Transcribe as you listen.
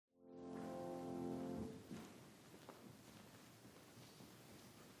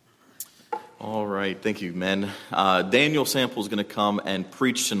All right, thank you, men. Daniel Sample is going to come and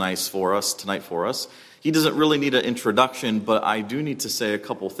preach tonight for us. He doesn't really need an introduction, but I do need to say a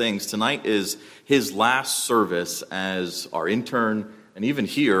couple things. Tonight is his last service as our intern, and even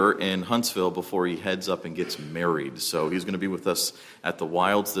here in Huntsville before he heads up and gets married. So he's going to be with us at the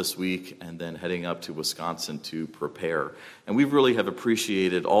Wilds this week and then heading up to Wisconsin to prepare. And we really have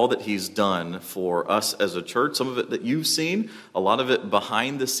appreciated all that he's done for us as a church, some of it that you've seen, a lot of it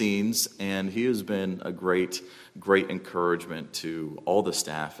behind the scenes, and he has been a great encouragement to all the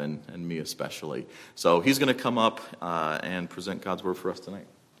staff and me especially. So he's going to come up and present God's word for us tonight.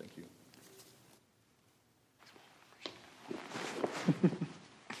 Thank you.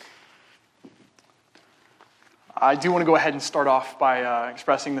 I do want to go ahead and start off by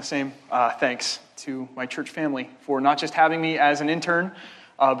expressing the same thanks to my church family for not just having me as an intern,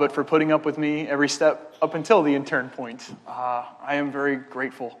 but for putting up with me every step up until the intern point. I am very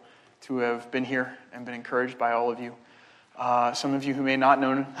grateful to have been here and been encouraged by all of you. Some of you who may not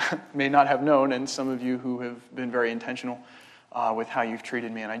have known, and some of you who have been very intentional with how you've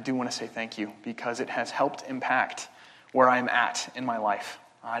treated me. And I do want to say thank you because it has helped impact where I'm at in my life.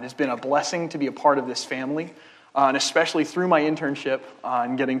 It has been a blessing to be a part of this family, and especially through my internship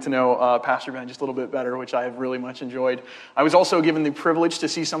and getting to know Pastor Ben just a little bit better, which I have really much enjoyed. I was also given the privilege to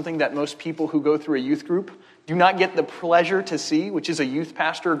see something that most people who go through a youth group do not get the pleasure to see, which is a youth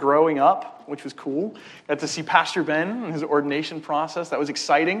pastor growing up, which was cool. Got to see Pastor Ben and his ordination process. That was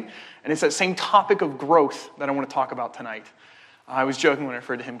exciting. And it's that same topic of growth that I want to talk about tonight. I was joking when I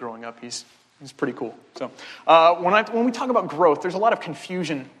referred to him growing up. He's pretty cool. So when we talk about growth, there's a lot of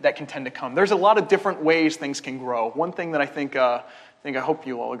confusion that can tend to come. There's a lot of different ways things can grow. One thing that I hope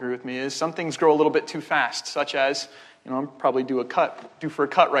you all agree with me is some things grow a little bit too fast, such as, I'm probably due for a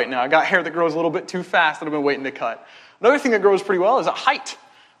cut right now. I got hair that grows a little bit too fast that I've been waiting to cut. Another thing that grows pretty well is a height.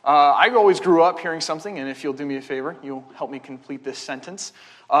 I always grew up hearing something, and if you'll do me a favor, you'll help me complete this sentence.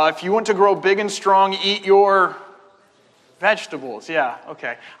 If you want to grow big and strong, eat your vegetables. Yeah,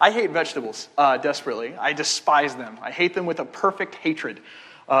 okay. I hate vegetables desperately. I despise them. I hate them with a perfect hatred.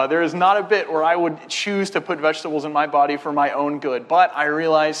 There is not a bit where I would choose to put vegetables in my body for my own good. But I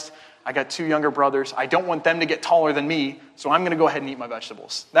realized I got two younger brothers. I don't want them to get taller than me, so I'm going to go ahead and eat my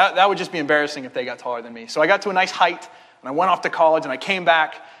vegetables. That would just be embarrassing if they got taller than me. So I got to a nice height, and I went off to college, and I came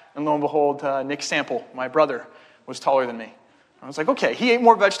back, and lo and behold, Nick Sample, my brother, was taller than me. I was like, okay, he ate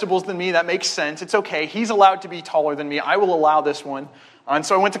more vegetables than me. That makes sense. It's okay. He's allowed to be taller than me. I will allow this one. And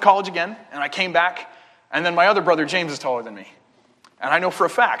so I went to college again, and I came back, and then my other brother, James, is taller than me. And I know for a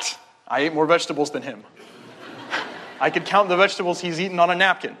fact I ate more vegetables than him. I could count the vegetables he's eaten on a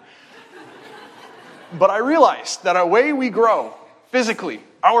napkin. But I realized that our way we grow physically,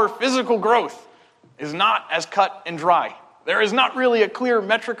 our physical growth, is not as cut and dry. There is not really a clear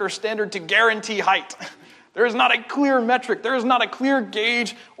metric or standard to guarantee height. There is not a clear metric. There is not a clear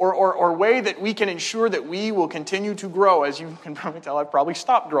gauge or way that we can ensure that we will continue to grow. As you can probably tell, I've probably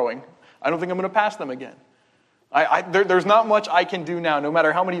stopped growing. I don't think I'm going to pass them again. There's not much I can do now. No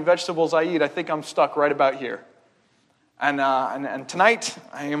matter how many vegetables I eat, I think I'm stuck right about here. And tonight,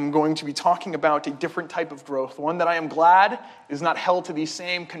 I am going to be talking about a different type of growth, one that I am glad is not held to these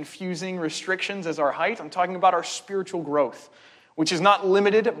same confusing restrictions as our height. I'm talking about our spiritual growth, which is not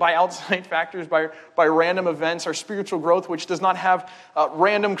limited by outside factors, by random events. Our spiritual growth, which does not have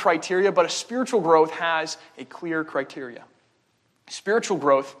random criteria, but a spiritual growth has a clear criteria. Spiritual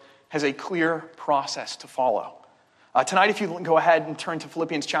growth has a clear process to follow. Tonight, if you go ahead and turn to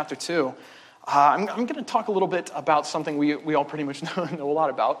Philippians chapter 2, I'm going to talk a little bit about something we all pretty much know a lot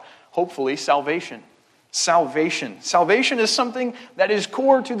about, hopefully, salvation. Salvation. Salvation is something that is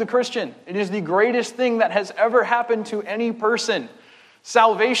core to the Christian. It is the greatest thing that has ever happened to any person.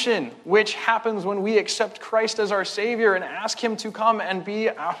 Salvation, which happens when we accept Christ as our Savior and ask Him to come and be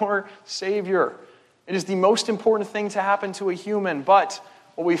our Savior. It is the most important thing to happen to a human, but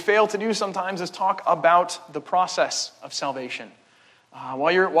what we fail to do sometimes is talk about the process of salvation.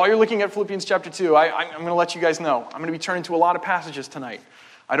 While you're looking at Philippians chapter 2, I'm going to let you guys know. I'm going to be turning to a lot of passages tonight.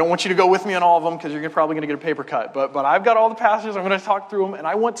 I don't want you to go with me on all of them because you're probably going to get a paper cut. But I've got all the passages. I'm going to talk through them. And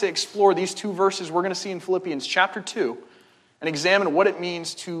I want to explore these two verses we're going to see in Philippians chapter 2 and examine what it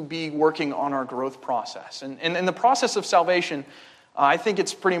means to be working on our growth process. And in the process of salvation, I think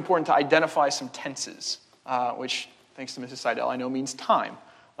it's pretty important to identify some tenses, which, thanks to Mrs. Seidel, I know means time.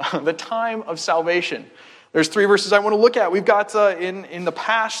 The time of salvation. There's three verses I want to look at. We've got in the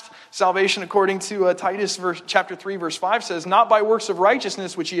past, salvation according to Titus chapter 3, verse 5 says, "Not by works of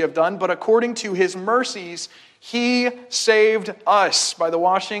righteousness which ye have done, but according to His mercies He saved us by the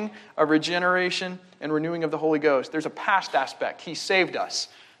washing of regeneration and renewing of the Holy Ghost." There's a past aspect. He saved us.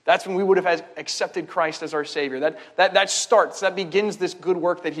 That's when we would have accepted Christ as our Savior. That begins this good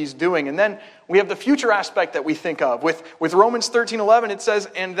work that he's doing. And then we have the future aspect that we think of. With Romans 13:11, it says,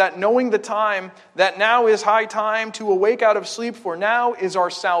 and that knowing the time, that now is high time to awake out of sleep, for now is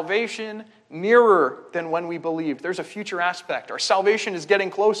our salvation nearer than when we believed. There's a future aspect. Our salvation is getting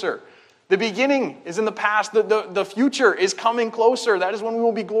closer. The beginning is in the past. The future is coming closer. That is when we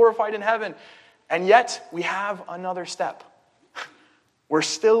will be glorified in heaven. And yet, we have another step. We're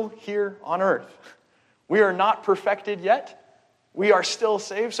still here on earth. We are not perfected yet. We are still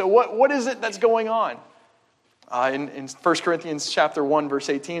saved. So what is it that's going on? In 1 Corinthians chapter 1, verse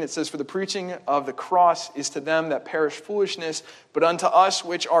 18, it says, for the preaching of the cross is to them that perish foolishness, but unto us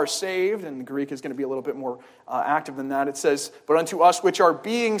which are saved, and the Greek is going to be a little bit more active than that. It says, but unto us which are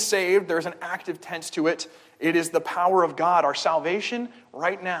being saved, there's an active tense to it. It is the power of God. Our salvation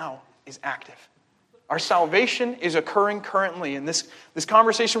right now is active. Our salvation is occurring currently. And this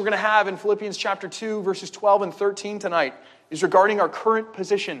conversation we're going to have in Philippians chapter 2, verses 12 and 13 tonight is regarding our current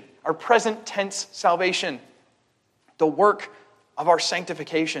position, our present tense salvation, the work of our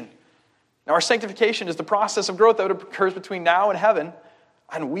sanctification. Now, our sanctification is the process of growth that occurs between now and heaven,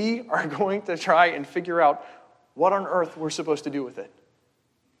 and we are going to try and figure out what on earth we're supposed to do with it.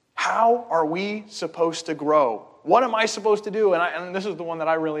 How are we supposed to grow? What am I supposed to do? And this is the one that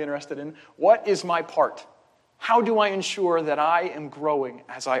I'm really interested in. What is my part? How do I ensure that I am growing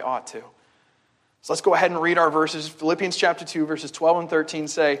as I ought to? So let's go ahead and read our verses. Philippians chapter 2, verses 12 and 13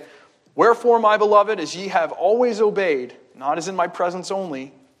 say, wherefore, my beloved, as ye have always obeyed, not as in my presence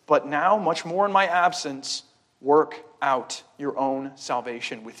only, but now much more in my absence, work out your own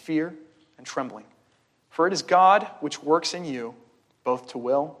salvation with fear and trembling. For it is God which works in you, both to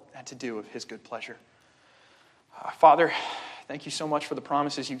will and to do of his good pleasure. Father, thank you so much for the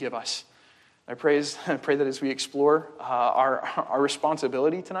promises you give us. I pray that as we explore our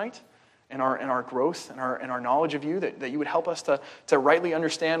responsibility tonight and our growth and our knowledge of you, that you would help us to rightly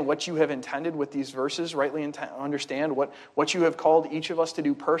understand what you have intended with these verses, rightly understand what you have called each of us to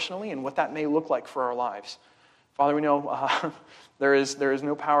do personally and what that may look like for our lives. Father, we know there is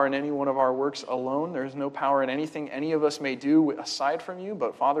no power in any one of our works alone. There is no power in anything any of us may do aside from you.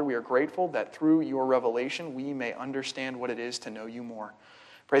 But Father, we are grateful that through your revelation, we may understand what it is to know you more.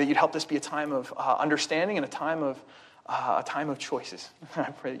 Pray that you'd help this be a time of understanding and a time of choices.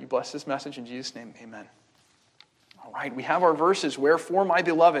 I pray that you bless this message in Jesus' name. Amen. All right, we have our verses. Wherefore, my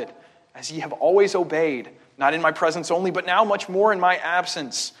beloved, as ye have always obeyed, not in my presence only, but now much more in my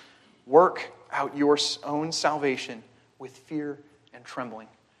absence, work out your own salvation with fear and trembling.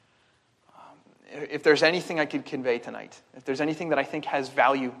 If there's anything I could convey tonight, if there's anything that I think has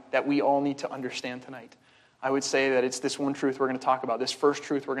value that we all need to understand tonight, I would say that it's this one truth we're going to talk about, this first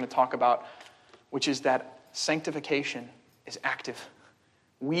truth we're going to talk about, which is that sanctification is active.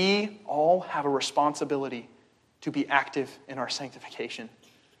 We all have a responsibility to be active in our sanctification.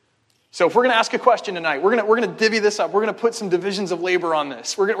 So if we're going to ask a question tonight, we're going to divvy this up. We're going to put some divisions of labor on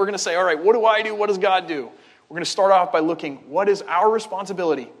this. We're going to say, all right, what do I do? What does God do? We're going to start off by looking, what is our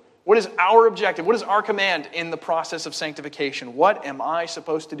responsibility? What is our objective? What is our command in the process of sanctification? What am I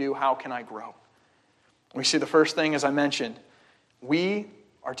supposed to do? How can I grow? We see the first thing, as I mentioned, we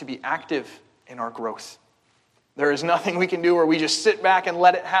are to be active in our growth. There is nothing we can do where we just sit back and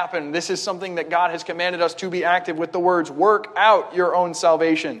let it happen. This is something that God has commanded us to be active with the words, work out your own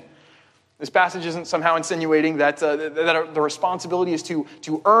salvation. This passage isn't somehow insinuating that the responsibility is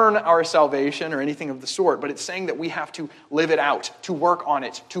to earn our salvation or anything of the sort, but it's saying that we have to live it out, to work on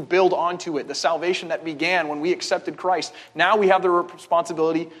it, to build onto it. The salvation that began when we accepted Christ, now we have the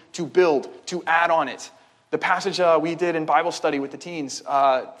responsibility to build, to add on it. The passage we did in Bible study with the teens,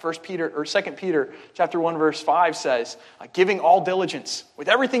 2 Peter chapter 1, verse 5 says, giving all diligence, with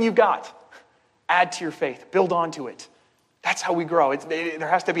everything you've got, add to your faith, build onto it. That's how we grow. There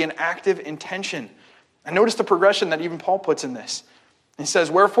has to be an active intention. And notice the progression that even Paul puts in this. He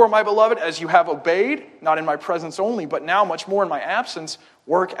says, wherefore, my beloved, as you have obeyed, not in my presence only, but now much more in my absence,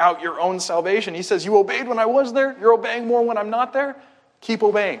 work out your own salvation. He says, you obeyed when I was there. You're obeying more when I'm not there. Keep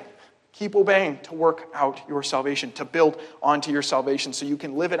obeying. Keep obeying to work out your salvation, to build onto your salvation so you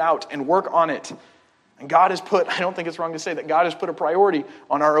can live it out and work on it. And God has put, I don't think it's wrong to say that God has put a priority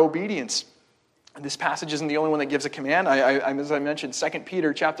on our obedience. And this passage isn't the only one that gives a command. As I mentioned, 2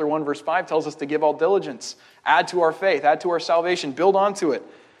 Peter chapter 1, verse 5 tells us to give all diligence, add to our faith, add to our salvation, build onto it.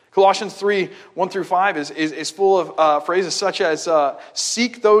 Colossians 3, 1 through 5 is full of phrases such as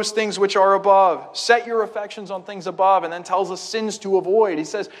seek those things which are above, set your affections on things above, and then tells us sins to avoid. He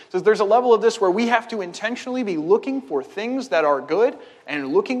says there's a level of this where we have to intentionally be looking for things that are good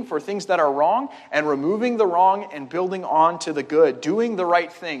and looking for things that are wrong and removing the wrong and building on to the good, doing the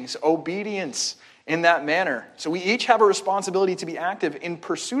right things, obedience in that manner. So we each have a responsibility to be active in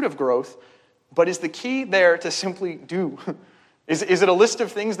pursuit of growth, but is the key there to simply do? Is it a list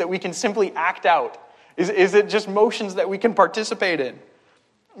of things that we can simply act out? Is it just motions that we can participate in?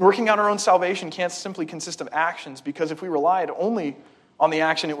 Working out our own salvation can't simply consist of actions, because if we relied only on the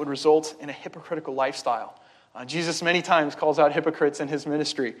action, it would result in a hypocritical lifestyle. Jesus many times calls out hypocrites in his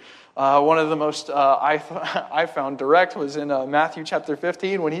ministry. One of the most I found direct was in Matthew chapter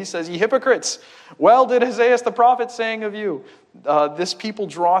 15 when he says, "Ye hypocrites, well did Isaiah the prophet saying of you, this people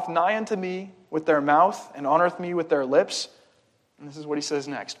draweth nigh unto me with their mouth and honoreth me with their lips." And this is what he says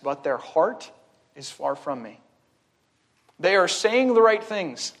next. "But their heart is far from me." They are saying the right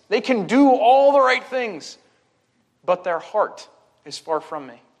things. They can do all the right things. But their heart is far from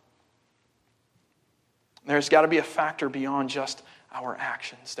me. There's got to be a factor beyond just our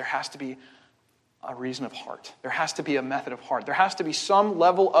actions. There has to be a reason of heart. There has to be a method of heart. There has to be some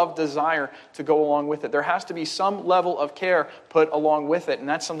level of desire to go along with it. There has to be some level of care put along with it. And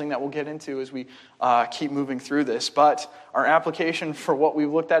that's something that we'll get into as we keep moving through this. But our application for what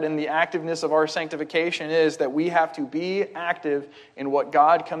we've looked at in the activeness of our sanctification is that we have to be active in what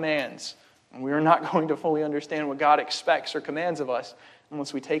God commands. And we are not going to fully understand what God expects or commands of us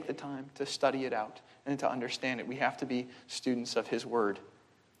unless we take the time to study it out and to understand it. We have to be students of His Word.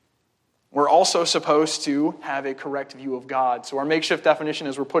 We're also supposed to have a correct view of God. So our makeshift definition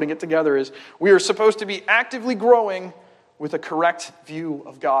as we're putting it together is we are supposed to be actively growing with a correct view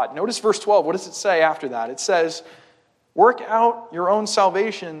of God. Notice verse 12. What does it say after that? It says, "Work out your own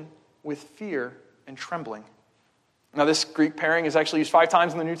salvation with fear and trembling." Now, this Greek pairing is actually used 5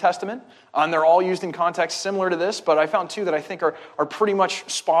 times in the New Testament, and they're all used in contexts similar to this, but I found 2 that I think are pretty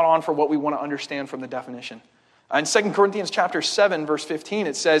much spot on for what we want to understand from the definition. In 2 Corinthians chapter 7, verse 15,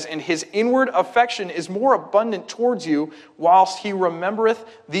 it says, "And his inward affection is more abundant towards you, whilst he remembereth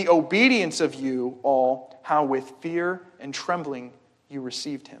the obedience of you all, how with fear and trembling you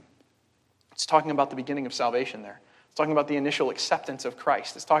received him." It's talking about the beginning of salvation there. It's talking about the initial acceptance of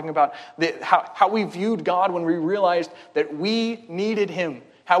Christ. It's talking about how we viewed God when we realized that we needed Him.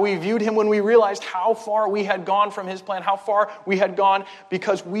 How we viewed Him when we realized how far we had gone from His plan, how far we had gone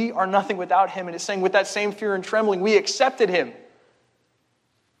because we are nothing without Him. And it's saying with that same fear and trembling, we accepted Him.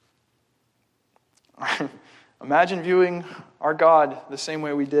 Imagine viewing our God the same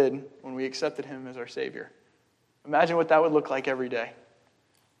way we did when we accepted Him as our Savior. Imagine what that would look like every day.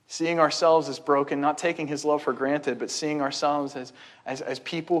 Seeing ourselves as broken, not taking His love for granted, but seeing ourselves as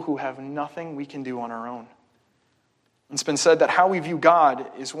people who have nothing we can do on our own. It's been said that how we view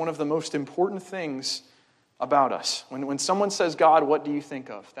God is one of the most important things about us. When someone says, "God, what do you think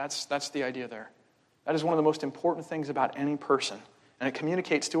of?" That's the idea there. That is one of the most important things about any person. And it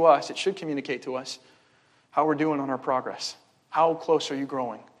communicates to us, it should communicate to us, how we're doing on our progress. How close are you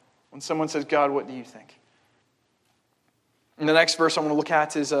growing? When someone says, "God, what do you think?" And the next verse I want to look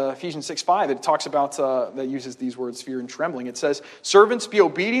at is Ephesians 6:5. It talks about, that uses these words, fear and trembling. It says, "Servants, be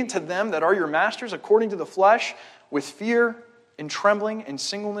obedient to them that are your masters according to the flesh, with fear and trembling and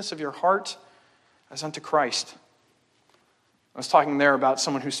singleness of your heart, as unto Christ." I was talking there about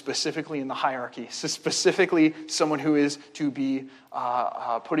someone who's specifically in the hierarchy, so specifically someone who is to be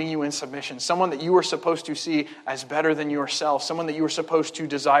putting you in submission, someone that you are supposed to see as better than yourself, someone that you are supposed to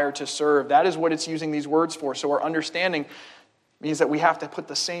desire to serve. That is what it's using these words for. So our understanding means that we have to put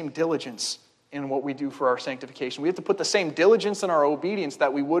the same diligence in what we do for our sanctification. We have to put the same diligence in our obedience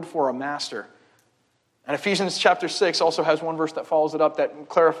that we would for a master. And Ephesians chapter 6 also has one verse that follows it up that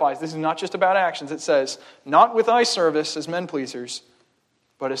clarifies this is not just about actions. It says, "Not with eye service as men pleasers,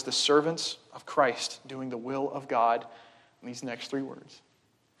 but as the servants of Christ, doing the will of God." And these next 3 words,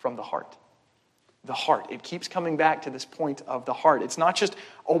 "from the heart." The heart. It keeps coming back to this point of the heart. It's not just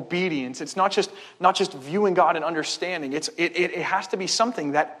obedience. It's not just viewing God and understanding. It has to be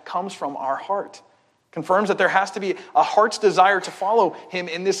something that comes from our heart. Confirms that there has to be a heart's desire to follow Him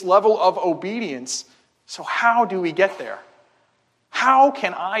in this level of obedience. So how do we get there? How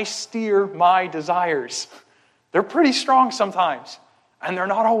can I steer my desires? They're pretty strong sometimes, and they're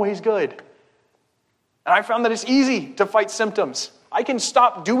not always good. And I found that it's easy to fight symptoms. I can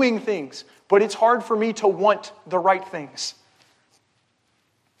stop doing things, but it's hard for me to want the right things.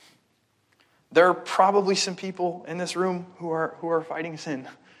 There are probably some people in this room who are fighting sin.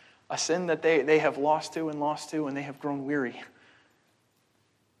 A sin that they have lost to, and they have grown weary.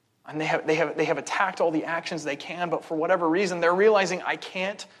 And they have attacked all the actions they can, but for whatever reason, they're realizing, I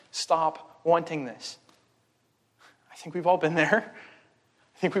can't stop wanting this. I think we've all been there.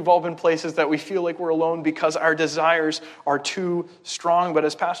 I think we've all been places that we feel like we're alone because our desires are too strong. But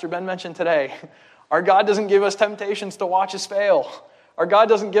as Pastor Ben mentioned today, our God doesn't give us temptations to watch us fail. Our God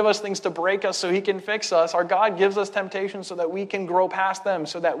doesn't give us things to break us so He can fix us. Our God gives us temptations so that we can grow past them,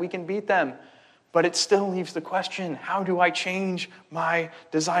 so that we can beat them. But it still leaves the question, how do I change my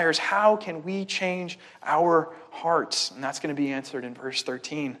desires? How can we change our hearts? And that's going to be answered in verse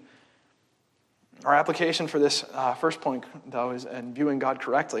 13. Our application for this first point, though, is in viewing God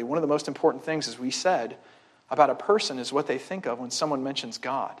correctly. One of the most important things, as we said, about a person is what they think of when someone mentions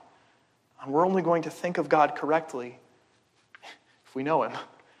God. And we're only going to think of God correctly if we know Him,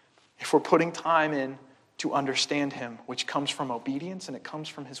 if we're putting time in to understand Him, which comes from obedience and it comes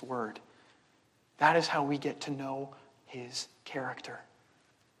from His Word. That is how we get to know His character.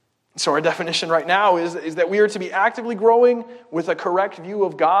 So our definition right now is that we are to be actively growing with a correct view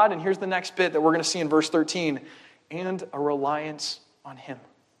of God. And here's the next bit that we're going to see in verse 13. And a reliance on Him.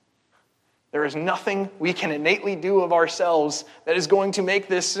 There is nothing we can innately do of ourselves that is going to make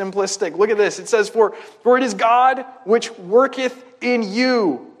this simplistic. Look at this. It says, For it is God which worketh in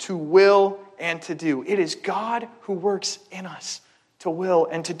you to will and to do. It is God who works in us to will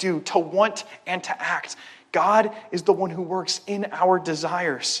and to do, to want and to act. God is the one who works in our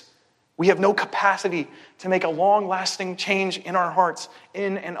desires. We have no capacity to make a long-lasting change in our hearts,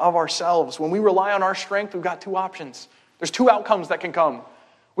 in and of ourselves. When we rely on our strength, we've got two options. There's two outcomes that can come.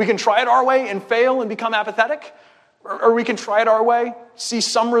 We can try it our way and fail and become apathetic, or we can try it our way, see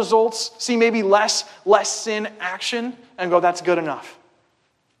some results, see maybe less sin action, and go, that's good enough.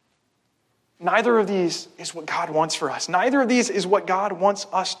 Neither of these is what God wants for us. Neither of these is what God wants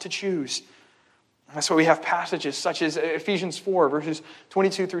us to choose. And that's why we have passages such as Ephesians 4, verses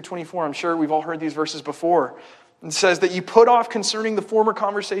 22 through 24. I'm sure we've all heard these verses before. It says that you put off concerning the former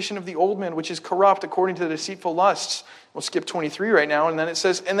conversation of the old man, which is corrupt according to the deceitful lusts. We'll skip 23 right now. And then it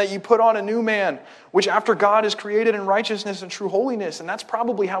says, and that you put on a new man, which after God is created in righteousness and true holiness. And that's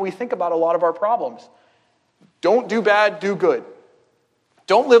probably how we think about a lot of our problems. Don't do bad, do good.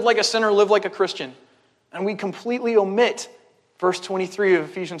 Don't live like a sinner, live like a Christian. And we completely omit verse 23 of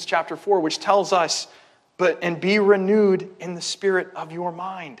Ephesians chapter 4, which tells us, and be renewed in the spirit of your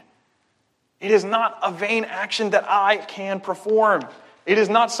mind. It is not a vain action that I can perform. It is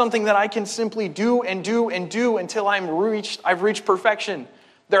not something that I can simply do and do and do until I've reached perfection.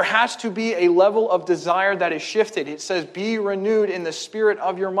 There has to be a level of desire that is shifted. It says, be renewed in the spirit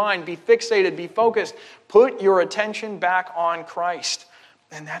of your mind. Be fixated, be focused. Put your attention back on Christ.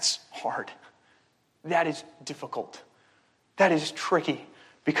 And that's hard. That is difficult. That is tricky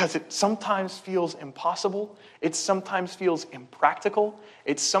because it sometimes feels impossible. It sometimes feels impractical.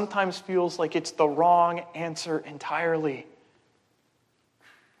 It sometimes feels like it's the wrong answer entirely.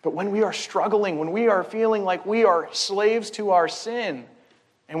 But when we are struggling, when we are feeling like we are slaves to our sin,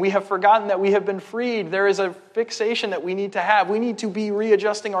 and we have forgotten that we have been freed, there is a fixation that we need to have. We need to be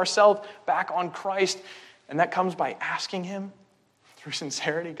readjusting ourselves back on Christ. And that comes by asking Him, through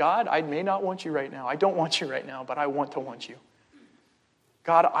sincerity, God, I may not want you right now. I don't want you right now, but I want to want you.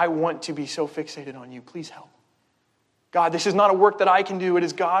 God, I want to be so fixated on you. Please help. God, this is not a work that I can do. It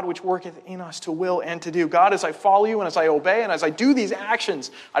is God which worketh in us to will and to do. God, as I follow you and as I obey and as I do these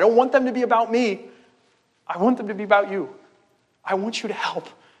actions, I don't want them to be about me. I want them to be about you. I want you to help.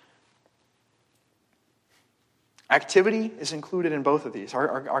 Activity is included in both of these.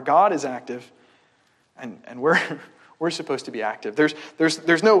 Our God is active, and we're supposed to be active.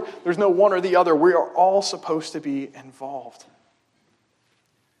 There's no one or the other. We are all supposed to be involved.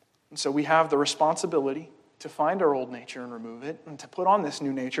 And so we have the responsibility to find our old nature and remove it, and to put on this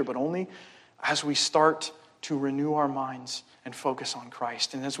new nature, but only as we start to renew our minds and focus on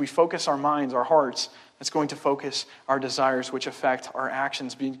Christ. And as we focus our minds, our hearts, it's going to focus our desires, which affect our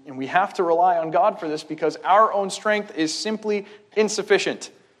actions. And we have to rely on God for this because our own strength is simply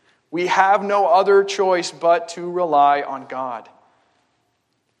insufficient. We have no other choice but to rely on God.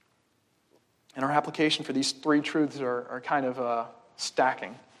 And our application for these three truths are kind of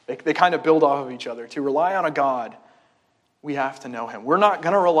stacking. They kind of build off of each other. To rely on a God, we have to know Him. We're not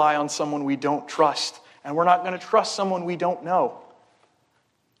going to rely on someone we don't trust, and we're not going to trust someone we don't know.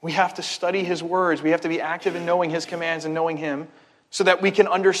 We have to study His words. We have to be active in knowing His commands and knowing Him so that we can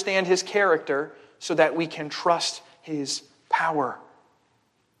understand His character, so that we can trust His power.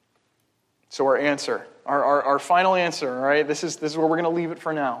 So our answer, our final answer, all right, this is where we're going to leave it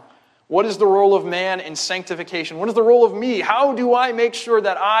for now. What is the role of man in sanctification? What is the role of me? How do I make sure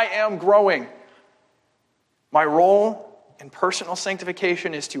that I am growing? My role And personal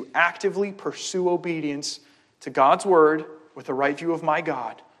sanctification is to actively pursue obedience to God's word with the right view of my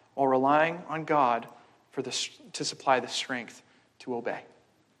God, while relying on God to supply the strength to obey.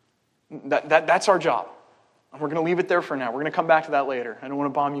 That's our job. And we're going to leave it there for now. We're going to come back to that later. I don't want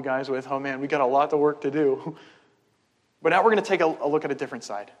to bomb you guys with, oh man, we got a lot of work to do. But now we're going to take a look at a different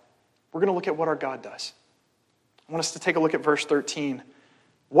side. We're going to look at what our God does. I want us to take a look at verse 13.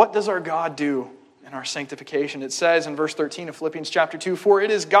 What does our God do in our sanctification? It says in verse 13 of Philippians chapter 2, "For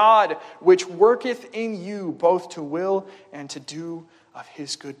it is God which worketh in you both to will and to do of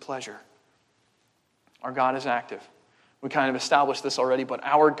his good pleasure." Our God is active. We kind of established this already, but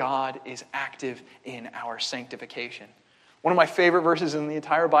our God is active in our sanctification. One of my favorite verses in the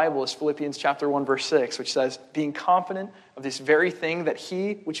entire Bible is Philippians chapter 1, verse 6, which says, "Being confident of this very thing, that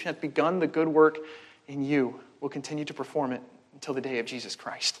he which hath begun the good work in you will continue to perform it until the day of Jesus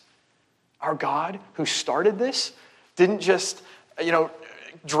Christ." Our God, who started this, didn't just,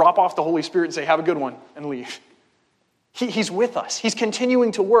 drop off the Holy Spirit and say, "Have a good one," and leave. He's with us. He's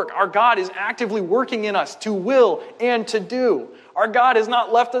continuing to work. Our God is actively working in us to will and to do. Our God has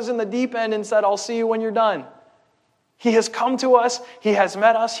not left us in the deep end and said, "I'll see you when you're done." He has come to us. He has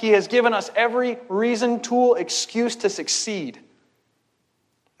met us. He has given us every reason, tool, excuse to succeed.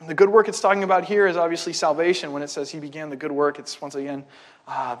 And the good work it's talking about here is obviously salvation. When it says he began the good work, it's once again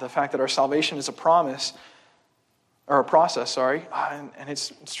the fact that our salvation is a promise, or a process, and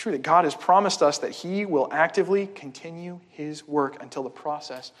it's true that God has promised us that he will actively continue his work until the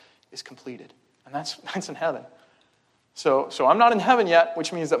process is completed. And that's in heaven. So I'm not in heaven yet,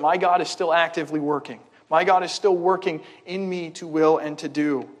 which means that my God is still actively working. My God is still working in me to will and to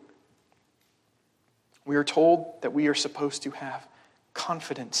do. We are told that we are supposed to have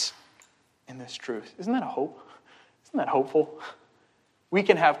confidence in this truth. Isn't that a hope? Isn't that hopeful? We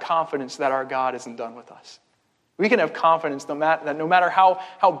can have confidence that our God isn't done with us. We can have confidence that no matter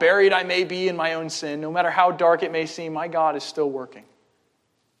how buried I may be in my own sin, no matter how dark it may seem, my God is still working.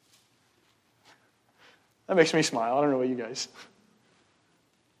 That makes me smile. I don't know about you guys.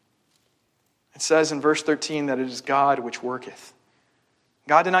 It says in verse 13 that it is God which worketh.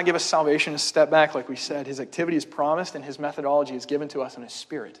 God did not give us salvation to step back, like we said. His activity is promised and his methodology is given to us in his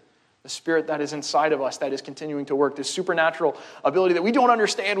Spirit. The Spirit that is inside of us that is continuing to work. This supernatural ability that we don't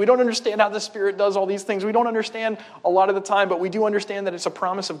understand. We don't understand how the Spirit does all these things. We don't understand a lot of the time, but we do understand that it's a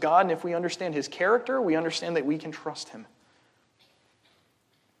promise of God. And if we understand his character, we understand that we can trust him.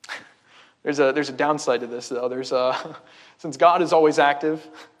 There's a downside to this, though. Since God is always active,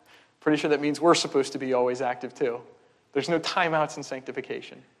 pretty sure that means we're supposed to be always active too. There's no timeouts in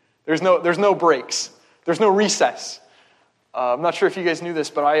sanctification. There's no breaks. There's no recess. I'm not sure if you guys knew this,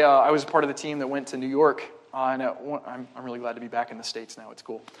 but I was part of the team that went to New York. And I'm really glad to be back in the States now. It's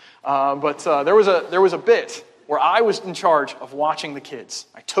cool. But there was a bit where I was in charge of watching the kids.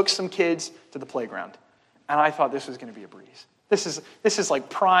 I took some kids to the playground, and I thought this was going to be a breeze. This is like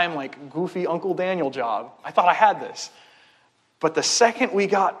prime, like goofy Uncle Daniel job. I thought I had this. But the second we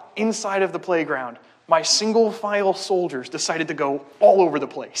got inside of the playground, my single file soldiers decided to go all over the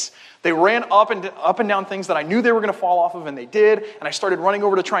place. They ran up and down things that I knew they were going to fall off of, and they did. And I started running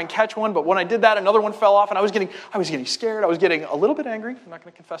over to try and catch one. But when I did that, another one fell off, and I was getting scared. I was getting a little bit angry. I'm not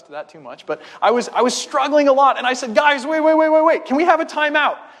going to confess to that too much, but I was struggling a lot. And I said, "Guys, wait! Can we have a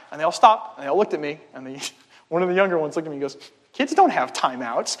timeout?" And they all stopped, and they all looked at me. And one of the younger ones looked at me and goes, "Kids don't have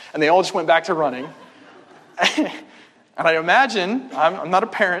timeouts." And they all just went back to running. And I imagine, I'm not a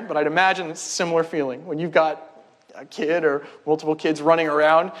parent, but I'd imagine it's a similar feeling. When you've got a kid or multiple kids running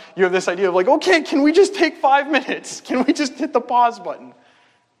around, you have this idea of like, okay, can we just take 5 minutes? Can we just hit the pause button?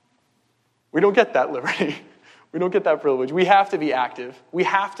 We don't get that liberty. We don't get that privilege. We have to be active. We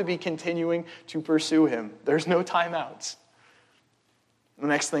have to be continuing to pursue him. There's no timeouts. The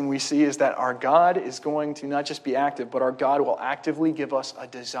next thing we see is that our God is going to not just be active, but our God will actively give us a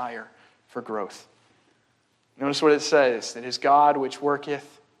desire for growth. Notice what it says. It is God which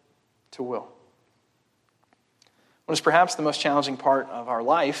worketh to will. What is perhaps the most challenging part of our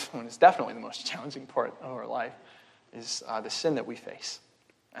life, and it's definitely the most challenging part of our life, is the sin that we face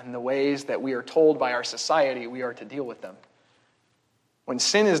and the ways that we are told by our society we are to deal with them. When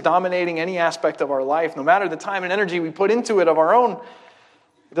sin is dominating any aspect of our life, no matter the time and energy we put into it of our own,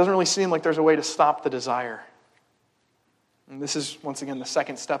 it doesn't really seem like there's a way to stop the desire. And this is, once again, the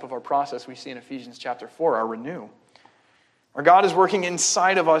second step of our process we see in Ephesians chapter 4, our renew. Our God is working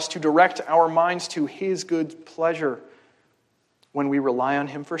inside of us to direct our minds to his good pleasure when we rely on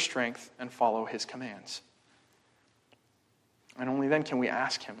him for strength and follow his commands. And only then can we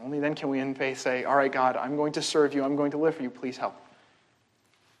ask him. Only then can we in faith say, all right, God, I'm going to serve you. I'm going to live for you. Please help.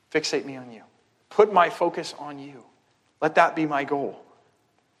 Fixate me on you. Put my focus on you. Let that be my goal.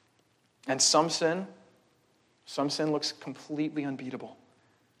 And some sin looks completely unbeatable.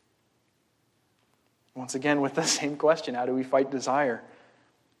 Once again, with the same question, how do we fight desire?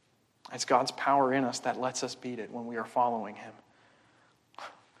 It's God's power in us that lets us beat it when we are following him.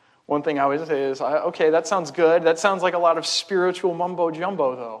 One thing I always say is, okay, that sounds good. That sounds like a lot of spiritual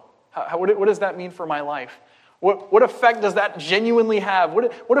mumbo-jumbo, though. What does that mean for my life? What effect does that genuinely have?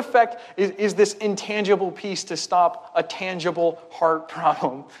 What effect is this intangible piece to stop a tangible heart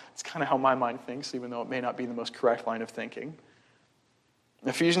problem? It's kind of how my mind thinks, even though it may not be the most correct line of thinking.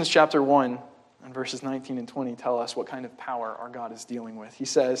 Ephesians chapter 1 and verses 19 and 20 tell us what kind of power our God is dealing with. He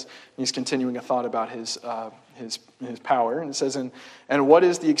says, he's continuing a thought about his power, and it says, and what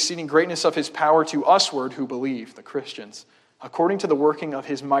is the exceeding greatness of his power to usward who believe, the Christians, according to the working of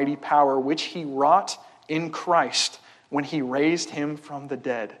his mighty power, which he wrought in Christ when he raised him from the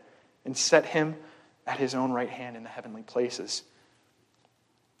dead and set him at his own right hand in the heavenly places.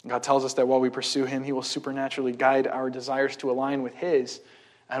 God tells us that while we pursue him, he will supernaturally guide our desires to align with his.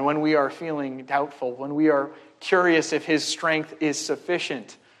 And when we are feeling doubtful, when we are curious if his strength is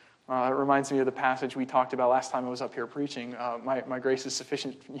sufficient, it reminds me of the passage we talked about last time I was up here preaching. My grace is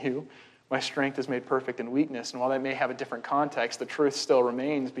sufficient for you. My strength is made perfect in weakness. And while that may have a different context, the truth still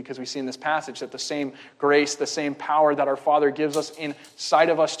remains, because we see in this passage that the same grace, the same power that our Father gives us inside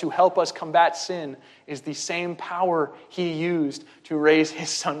of us to help us combat sin is the same power he used to raise his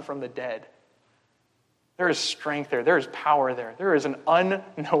Son from the dead. There is strength there. There is power there. There is an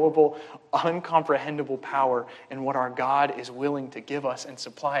unknowable, uncomprehendable power in what our God is willing to give us and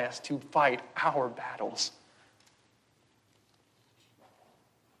supply us to fight our battles.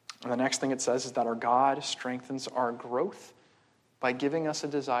 And the next thing it says is that our God strengthens our growth by giving us a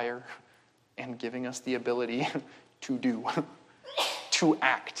desire and giving us the ability to do, to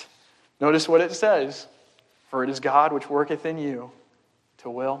act. Notice what it says. For it is God which worketh in you to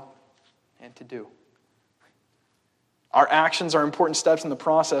will and to do. Our actions are important steps in the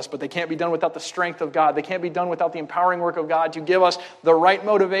process, but they can't be done without the strength of God. They can't be done without the empowering work of God to give us the right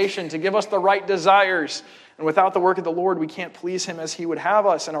motivation, to give us the right desires. And without the work of the Lord, we can't please him as he would have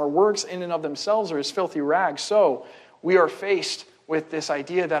us, and our works in and of themselves are as filthy rags. So we are faced with this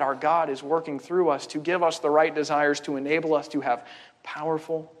idea that our God is working through us to give us the right desires, to enable us to have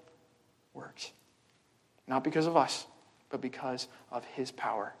powerful works. Not because of us, but because of his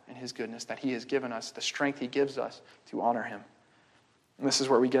power and his goodness that he has given us, the strength he gives us to honor him. And this is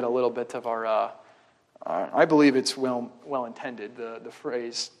where we get a little bit of our, I believe it's well intended, the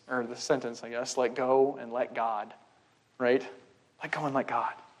phrase, or the sentence, I guess, let go and let God, right? Let go and let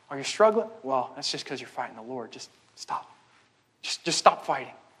God. Are you struggling? Well, that's just because you're fighting the Lord. Just stop. Just stop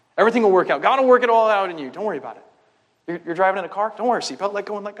fighting. Everything will work out. God will work it all out in you. Don't worry about it. You're driving in a car? Don't wear a seatbelt. Let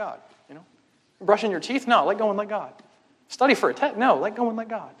go and let God. You're brushing your teeth? No, let go and let God. Study for a test? No, let go and let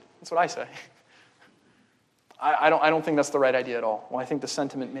God. That's what I say. I don't think that's the right idea at all. Well, I think the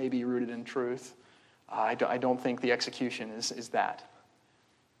sentiment may be rooted in truth. I don't think the execution is that.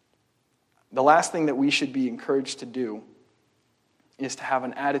 The last thing that we should be encouraged to do is to have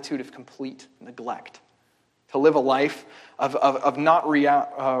an attitude of complete neglect, to live a life of not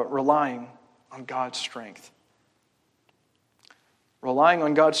relying on God's strength. Relying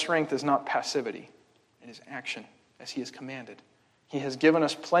on God's strength is not passivity. It is action, as he has commanded. He has given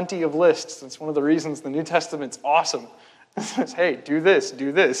us plenty of lists. That's one of the reasons the New Testament's awesome. It says, hey, do this,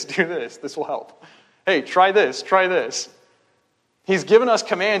 do this, do this. This will help. Hey, try this, try this. He's given us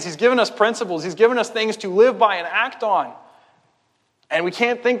commands. He's given us principles. He's given us things to live by and act on. And we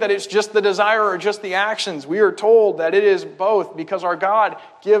can't think that it's just the desire or just the actions. We are told that it is both, because our God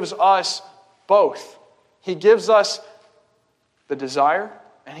gives us both. He gives us the desire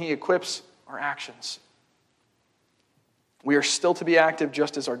and he equips our actions. We are still to be active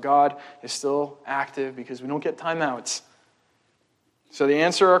just as our God is still active, because we don't get timeouts. So to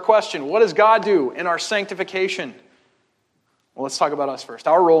answer our question, what does God do in our sanctification? Well, let's talk about us first.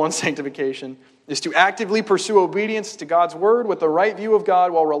 Our role in sanctification is to actively pursue obedience to God's word with the right view of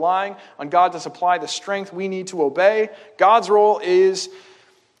God while relying on God to supply the strength we need to obey. God's role is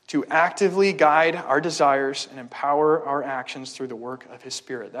to actively guide our desires and empower our actions through the work of his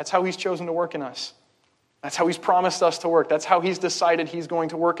Spirit. That's how he's chosen to work in us. That's how he's promised us to work. That's how he's decided he's going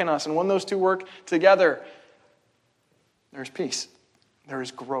to work in us. And when those two work together, there's peace. There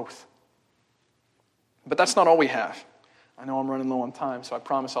is growth. But that's not all we have. I know I'm running low on time, so I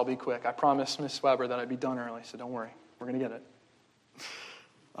promise I'll be quick. I promised Miss Weber that I'd be done early, so don't worry. We're going to get it.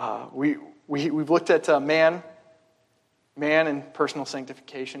 We've looked at man and personal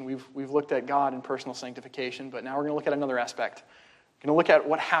sanctification. We've looked at God and personal sanctification, but now we're going to look at another aspect. We're going to look at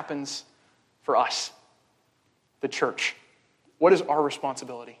what happens for us. the church. What is our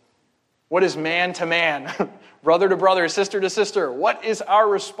responsibility? What is man to man, brother to brother, sister to sister? What is our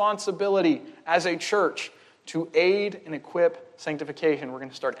responsibility as a church to aid and equip sanctification? We're going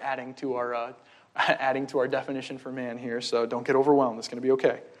to start adding to our definition for man here, so don't get overwhelmed. It's going to be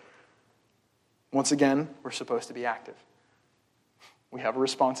okay. Once again, we're supposed to be active. We have a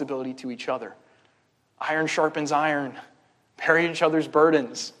responsibility to each other. Iron sharpens iron. Bear each other's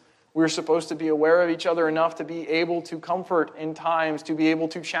burdens. We're supposed to be aware of each other enough to be able to comfort in times, to be able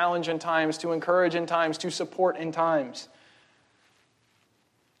to challenge in times, to encourage in times, to support in times.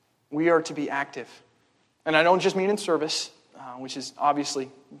 We are to be active. And I don't just mean in service, which is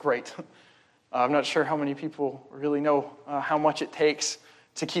obviously great. I'm not sure how many people really know how much it takes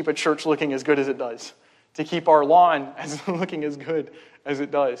to keep a church looking as good as it does, to keep our lawn looking as good as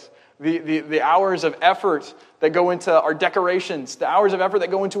it does. The hours of effort that go into our decorations, the hours of effort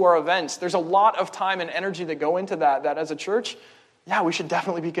that go into our events, there's a lot of time and energy that go into that as a church, we should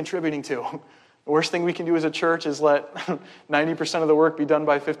definitely be contributing to. The worst thing we can do as a church is let 90% of the work be done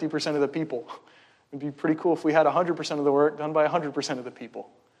by 50% of the people. It'd be pretty cool if we had 100% of the work done by 100% of the people.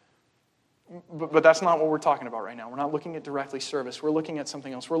 But that's not what we're talking about right now. We're not looking at directly service. We're looking at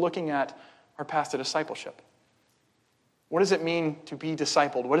something else. We're looking at our path to discipleship. What does it mean to be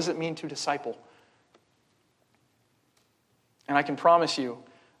discipled? What does it mean to disciple? And I can promise you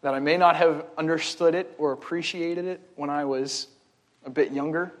that I may not have understood it or appreciated it when I was a bit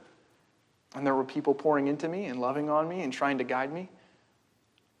younger, and there were people pouring into me and loving on me and trying to guide me.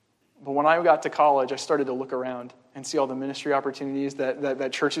 But when I got to college, I started to look around and see all the ministry opportunities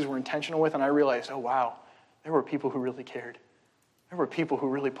that churches were intentional with, and I realized, oh wow, there were people who really cared. There were people who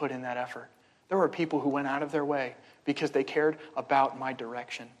really put in that effort. There were people who went out of their way because they cared about my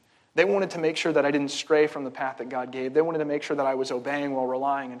direction. They wanted to make sure that I didn't stray from the path that God gave. They wanted to make sure that I was obeying while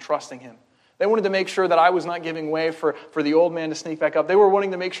relying and trusting Him. They wanted to make sure that I was not giving way for the old man to sneak back up. They were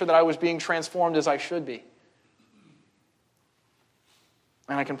wanting to make sure that I was being transformed as I should be.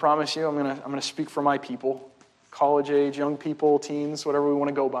 And I can promise you, I'm going to speak for my people, college age, young people, teens, whatever we want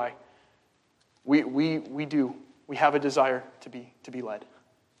to go by. We have a desire to be led.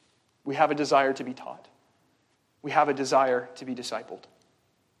 We have a desire to be taught. We have a desire to be discipled.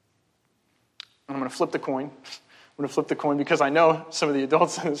 And I'm going to flip the coin. I'm going to flip the coin because I know some of the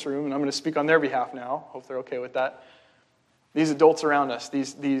adults in this room, and I'm going to speak on their behalf now. Hope they're okay with that. These adults around us,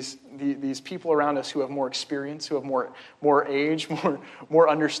 these people around us who have more experience, who have more age, more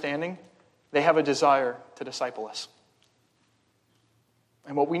understanding, they have a desire to disciple us.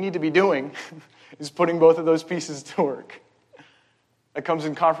 And what we need to be doing is putting both of those pieces to work. That comes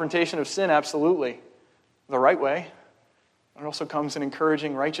in confrontation of sin, absolutely, the right way. It also comes in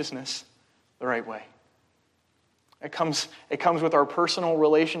encouraging righteousness the right way. It comes with our personal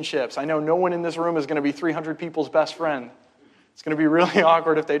relationships. I know no one in this room is going to be 300 people's best friend. It's going to be really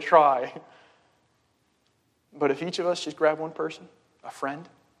awkward if they try. But if each of us just grab one person, a friend,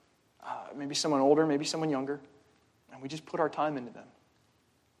 maybe someone older, maybe someone younger, and we just put our time into them.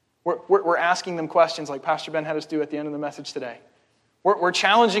 We're asking them questions like Pastor Ben had us do at the end of the message today. We're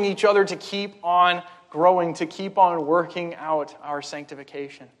challenging each other to keep on growing, to keep on working out our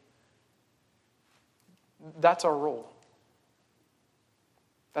sanctification. That's our role.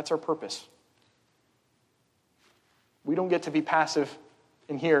 That's our purpose. We don't get to be passive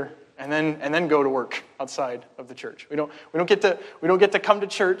in here and then go to work outside of the church. We don't get to come to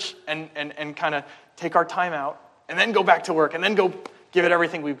church and kind of take our time out and then go back to work and then go give it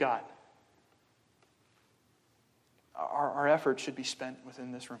everything we've got. Our effort should be spent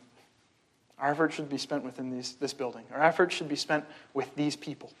within this room. Our effort should be spent within this building. Our effort should be spent with these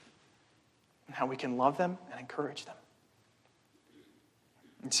people and how we can love them and encourage them.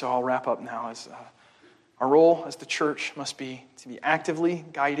 And so I'll wrap up now. As our role as the church must be to be actively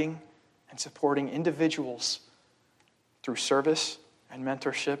guiding and supporting individuals through service and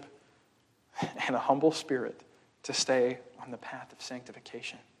mentorship and a humble spirit to stay on the path of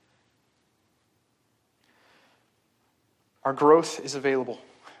sanctification. Our growth is available.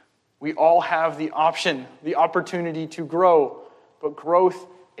 We all have the option, the opportunity to grow, but growth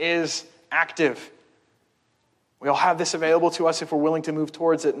is active. We all have this available to us if we're willing to move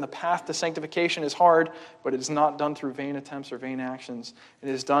towards it. And the path to sanctification is hard, but it is not done through vain attempts or vain actions. It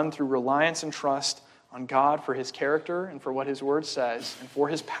is done through reliance and trust on God for His character and for what His Word says, and for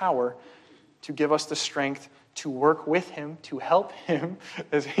His power to give us the strength to work with Him, to help Him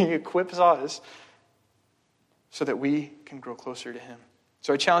as He equips us so that we can grow closer to Him.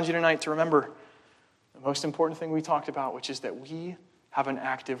 So I challenge you tonight to remember the most important thing we talked about, which is that we have an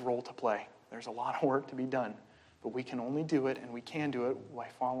active role to play. There's a lot of work to be done, but we can only do it, and we can do it by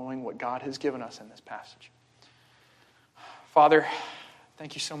following what God has given us in this passage. Father,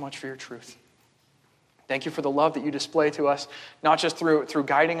 thank you so much for your truth. Thank you for the love that you display to us, not just through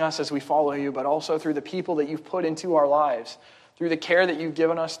guiding us as we follow you, but also through the people that you've put into our lives, through the care that you've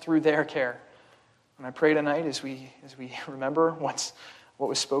given us through their care. And I pray tonight as we remember what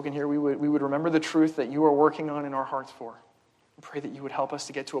was spoken here, we would remember the truth that you are working on in our hearts for. I pray that you would help us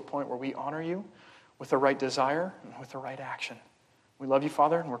to get to a point where we honor you with the right desire and with the right action. We love you,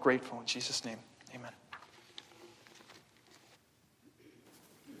 Father, and we're grateful. In Jesus' name, amen.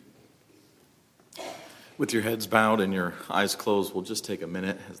 With your heads bowed and your eyes closed, we'll just take a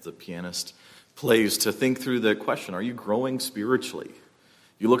minute as the pianist plays to think through the question, are you growing spiritually?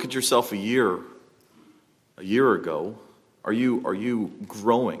 You look at yourself a year ago, are you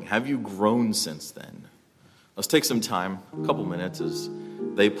growing? Have you grown since then? Let's take some time, a couple minutes as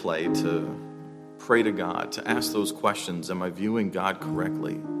they play, to pray to God, to ask those questions. Am I viewing God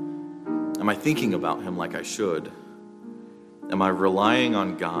correctly? Am I thinking about him like I should? Am I relying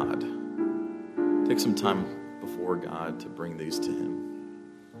on God? Take some time before God to bring these to him.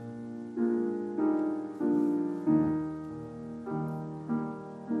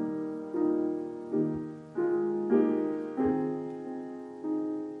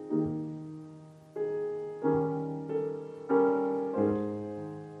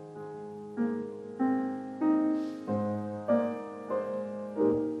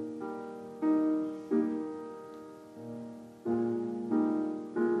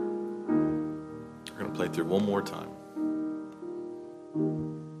 Play through one more time.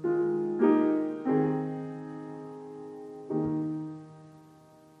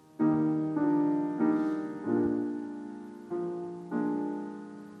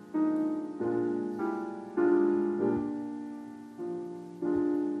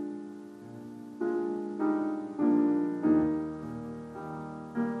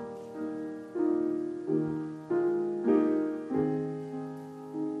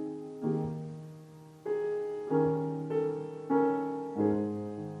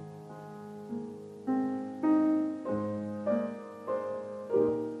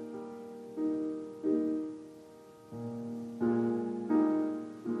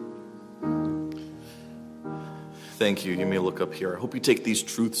 Thank you. You may look up here. I hope you take these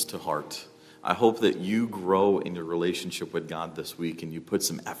truths to heart. I hope that you grow in your relationship with God this week and you put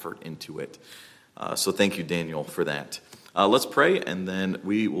some effort into it. So thank you, Daniel, for that. Let's pray, and then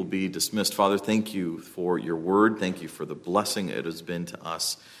we will be dismissed. Father, thank you for your word. Thank you for the blessing it has been to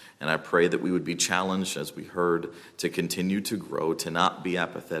us. And I pray that we would be challenged, as we heard, to continue to grow, to not be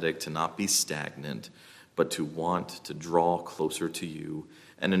apathetic, to not be stagnant, but to want to draw closer to you.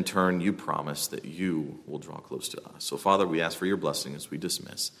 And in turn, you promise that you will draw close to us. So, Father, we ask for your blessing as we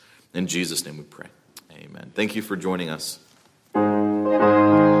dismiss. In Jesus' name we pray. Amen. Thank you for joining us.